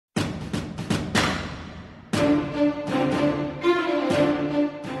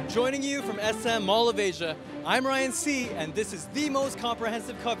you from SM Mall of Asia, I'm Ryan C, and this is the most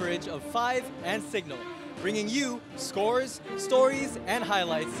comprehensive coverage of 5 and Signal, bringing you scores, stories, and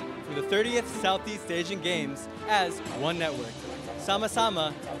highlights from the 30th Southeast Asian Games as one network.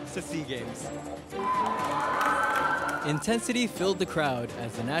 Sama-sama sa SEA Games. Intensity filled the crowd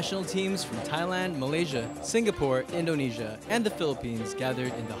as the national teams from Thailand, Malaysia, Singapore, Indonesia, and the Philippines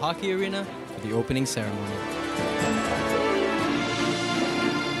gathered in the hockey arena for the opening ceremony.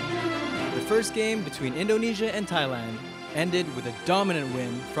 The first game between Indonesia and Thailand ended with a dominant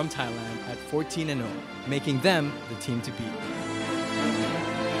win from Thailand at 14-0, making them the team to beat.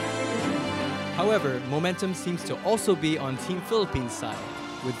 However, momentum seems to also be on Team Philippines' side,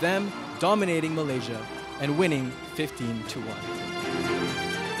 with them dominating Malaysia and winning 15-1.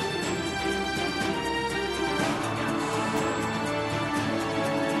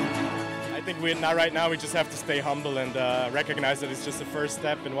 I think right now we just have to stay humble and recognize that it's just the first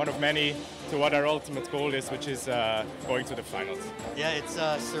step and one of many to what our ultimate goal is, which is going to the finals. Yeah, it's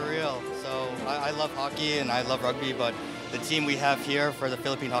surreal. So I love hockey and I love rugby, but the team we have here for the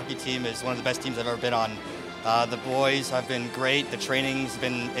Philippine hockey team is one of the best teams I've ever been on. The boys have been great. The training's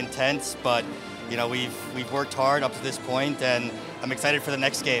been intense, but you know we've worked hard up to this point, and I'm excited for the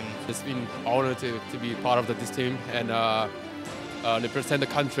next game. It's been an honor to be part of this team, and represent the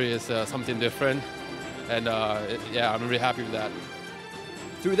country is something different, and yeah, I'm really happy with that.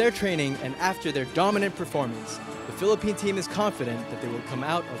 Through their training and after their dominant performance, the Philippine team is confident that they will come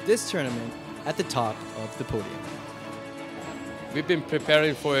out of this tournament at the top of the podium. We've been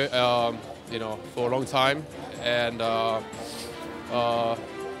preparing for it, for a long time, and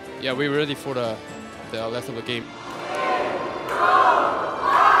yeah, we're ready for the rest of the game.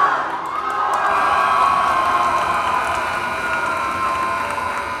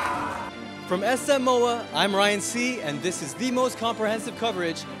 From SMOA, I'm Ryan C, and this is the most comprehensive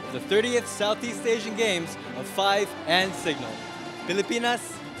coverage of the 30th Southeast Asian Games of 5 and Signal. Pilipinas,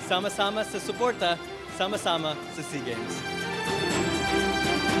 sama-sama sa suporta, sama-sama sa SEA Games.